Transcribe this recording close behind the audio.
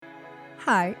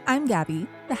Hi, I'm Gabby,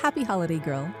 the happy holiday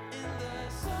girl.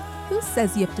 Who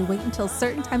says you have to wait until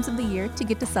certain times of the year to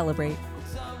get to celebrate?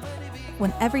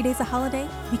 When every day's a holiday,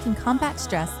 we can combat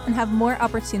stress and have more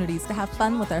opportunities to have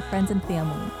fun with our friends and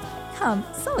family. Come,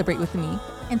 celebrate with me,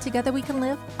 and together we can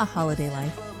live a holiday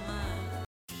life.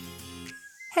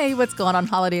 Hey, what's going on,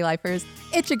 holiday lifers?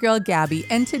 It's your girl Gabby,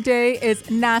 and today is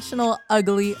National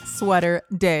Ugly Sweater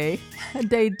Day, a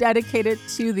day dedicated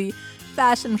to the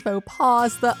fashion faux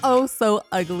pas, the oh so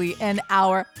ugly, and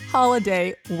our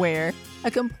holiday wear.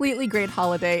 A completely great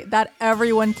holiday that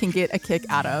everyone can get a kick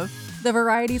out of. The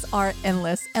varieties are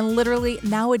endless, and literally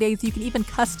nowadays you can even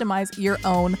customize your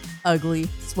own ugly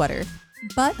sweater.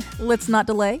 But let's not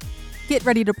delay. Get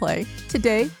ready to play.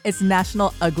 Today is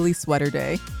National Ugly Sweater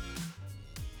Day.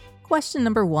 Question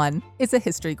number 1 is a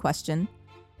history question.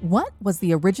 What was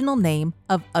the original name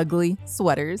of ugly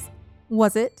sweaters?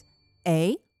 Was it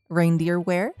A, reindeer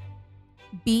wear,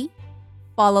 B,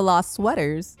 fa-la-la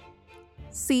sweaters,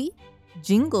 C,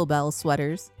 jingle bell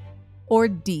sweaters, or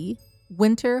D,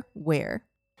 winter wear?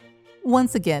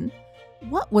 Once again,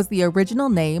 what was the original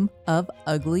name of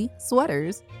ugly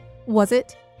sweaters? Was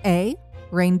it A,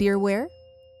 reindeer wear,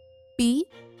 B,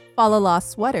 fa-la-la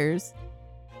sweaters,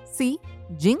 C,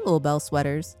 jingle bell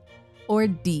sweaters, or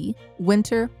D,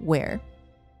 winter wear?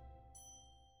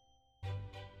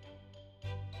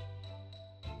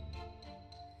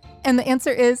 And the answer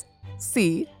is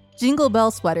C, jingle bell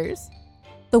sweaters.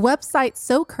 The website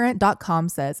SoCurrent.com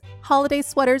says holiday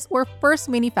sweaters were first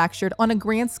manufactured on a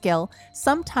grand scale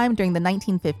sometime during the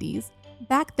 1950s.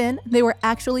 Back then, they were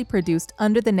actually produced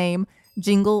under the name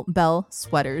Jingle Bell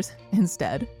Sweaters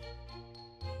instead.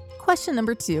 Question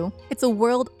number 2, it's a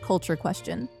world culture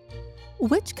question.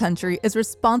 Which country is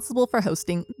responsible for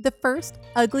hosting the first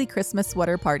ugly Christmas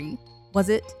sweater party? Was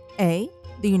it A,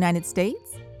 the United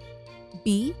States,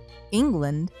 B,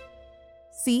 England,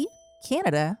 C,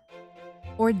 Canada,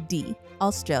 or D,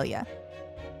 Australia?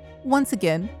 Once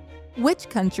again, which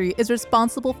country is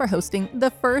responsible for hosting the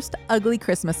first ugly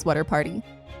Christmas sweater party?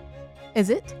 Is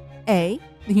it A,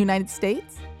 the United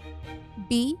States,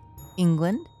 B,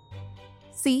 England,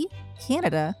 C,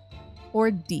 Canada, or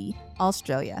D,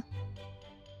 Australia?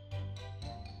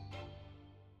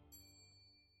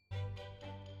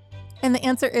 And the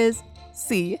answer is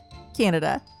C,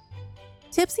 Canada.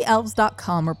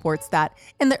 TipsyElves.com reports that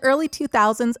in the early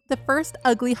 2000s, the first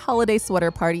ugly holiday sweater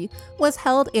party was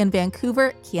held in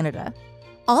Vancouver, Canada.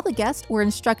 All the guests were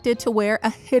instructed to wear a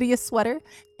hideous sweater,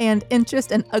 and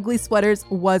interest in ugly sweaters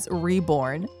was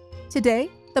reborn. Today,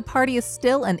 the party is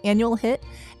still an annual hit,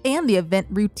 and the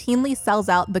event routinely sells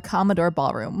out the Commodore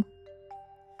Ballroom.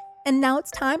 And now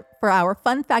it's time for our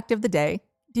fun fact of the day.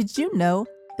 Did you know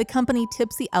the company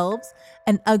Tipsy Elves,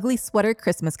 an ugly sweater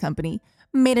Christmas company,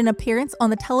 made an appearance on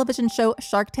the television show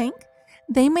Shark Tank?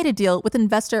 They made a deal with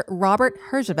investor Robert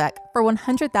Herjavec for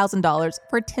 $100,000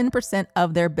 for 10%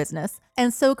 of their business.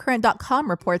 And SoCurrent.com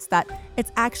reports that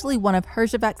it's actually one of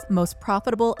Herjavec's most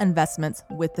profitable investments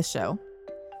with the show.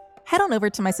 Head on over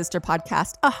to my sister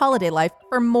podcast, A Holiday Life,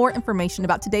 for more information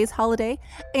about today's holiday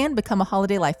and become a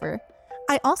holiday lifer.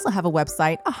 I also have a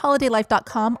website,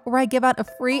 aholidaylife.com, where I give out a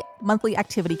free monthly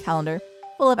activity calendar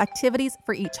full of activities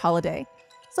for each holiday.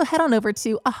 So head on over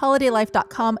to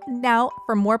aholidaylife.com now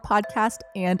for more podcast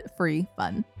and free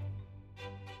fun.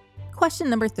 Question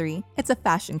number 3, it's a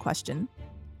fashion question.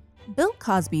 Bill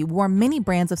Cosby wore many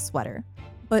brands of sweater,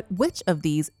 but which of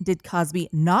these did Cosby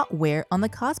not wear on The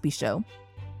Cosby Show?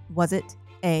 Was it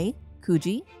A,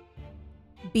 Coogi,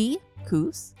 B,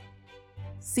 Koos,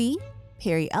 C,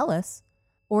 Perry Ellis,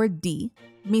 or D,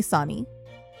 Missoni?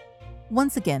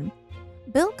 Once again,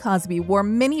 Bill Cosby wore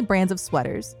many brands of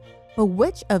sweaters, but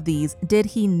which of these did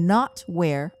he not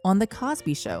wear on The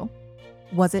Cosby Show?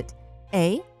 Was it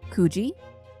A, Coogi,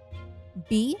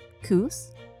 B,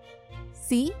 Koos,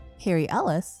 C, Perry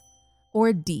Ellis,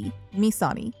 or D,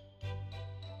 Missoni?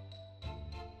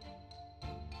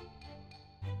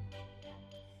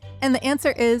 And the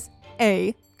answer is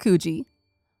A, Coogi.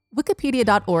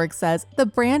 Wikipedia.org says the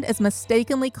brand is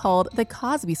mistakenly called the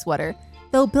Cosby sweater,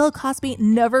 though Bill Cosby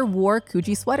never wore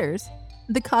Coogi sweaters.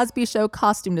 The Cosby Show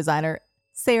costume designer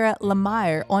Sarah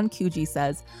Lemire on Coogi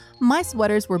says, "My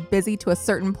sweaters were busy to a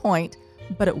certain point,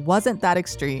 but it wasn't that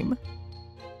extreme."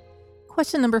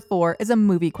 Question number 4 is a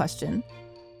movie question.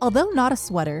 Although not a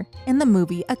sweater, in the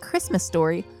movie A Christmas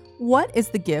Story, what is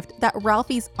the gift that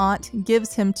Ralphie's aunt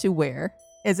gives him to wear?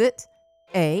 Is it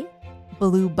A,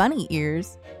 blue bunny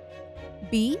ears,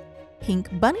 B, pink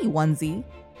bunny onesie,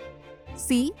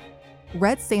 C,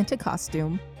 red Santa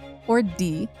costume, or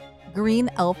D, green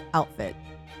elf outfit?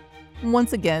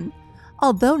 Once again,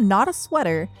 although not a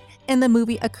sweater, In the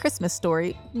movie A Christmas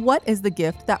Story, what is the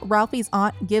gift that Ralphie's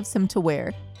aunt gives him to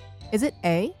wear? Is it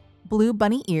A, blue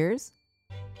bunny ears,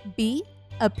 B,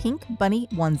 a pink bunny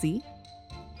onesie,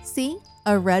 C,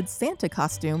 a red Santa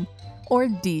costume, or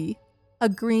D, a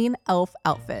green elf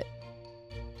outfit?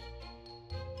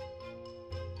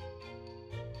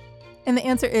 And the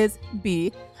answer is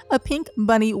B, a pink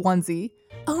bunny onesie.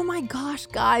 Oh my gosh,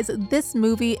 guys, this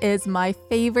movie is my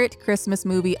favorite Christmas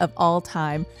movie of all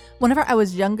time. Whenever I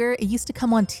was younger, it used to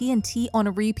come on TNT on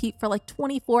a repeat for like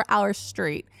 24 hours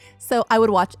straight. So I would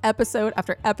watch episode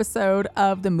after episode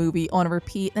of the movie on a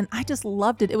repeat, and I just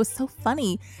loved it. It was so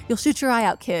funny. You'll shoot your eye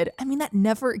out, kid. I mean, that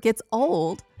never gets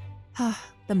old.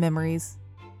 The memories.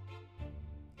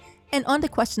 And on to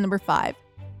question number 5.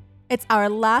 It's our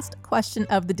last question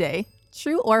of the day.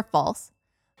 True or false?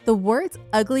 The words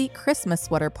ugly Christmas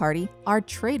sweater party are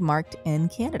trademarked in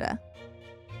Canada.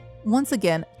 Once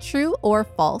again, true or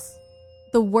false?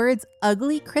 The words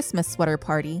ugly Christmas sweater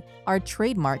party are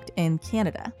trademarked in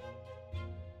Canada.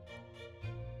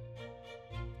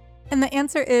 And the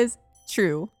answer is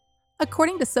true.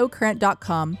 According to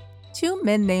SoCurrent.com, 2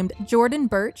 men named Jordan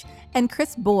Birch and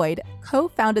Chris Boyd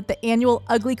co-founded the annual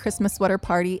Ugly Christmas Sweater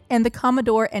Party in the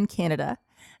Commodore and Canada.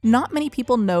 Not many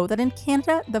people know that in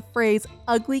Canada, the phrase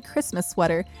ugly Christmas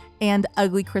sweater and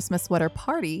ugly Christmas sweater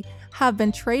party have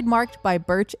been trademarked by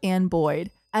Birch and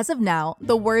Boyd. As of now,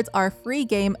 the words are free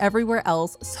game everywhere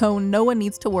else, so no one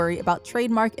needs to worry about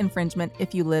trademark infringement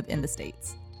if you live in the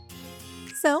States.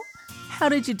 So, how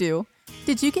did you do?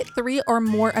 Did you get 3 or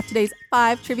more of today's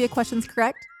 5 trivia questions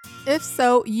correct? If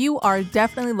so, you are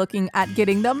definitely looking at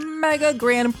getting the Mega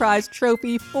Grand Prize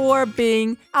trophy for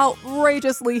being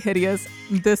outrageously hideous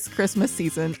this Christmas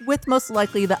season, with most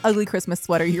likely the ugly Christmas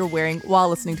sweater you're wearing while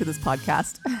listening to this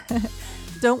podcast.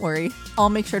 Don't worry, I'll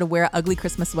make sure to wear an ugly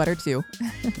Christmas sweater too.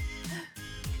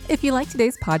 If you like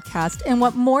today's podcast and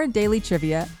want more daily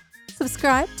trivia,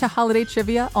 subscribe to Holiday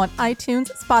Trivia on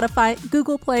iTunes, Spotify,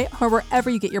 Google Play, or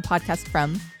wherever you get your podcast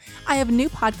from. I have a new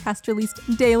podcast released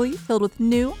daily filled with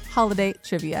new holiday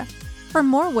trivia. For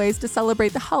more ways to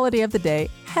celebrate the holiday of the day,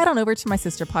 head on over to my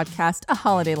sister podcast, A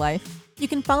Holiday Life. You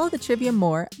can follow the trivia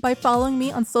more by following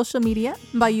me on social media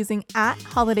by using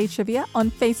 @HolidayTrivia on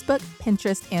Facebook,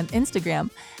 Pinterest, and Instagram,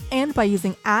 and by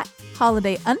using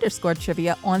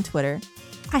 @Holiday_Trivia on Twitter.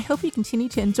 I hope you continue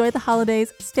to enjoy the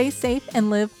holidays, stay safe,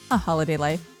 and live a holiday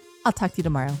life. I'll talk to you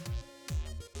tomorrow.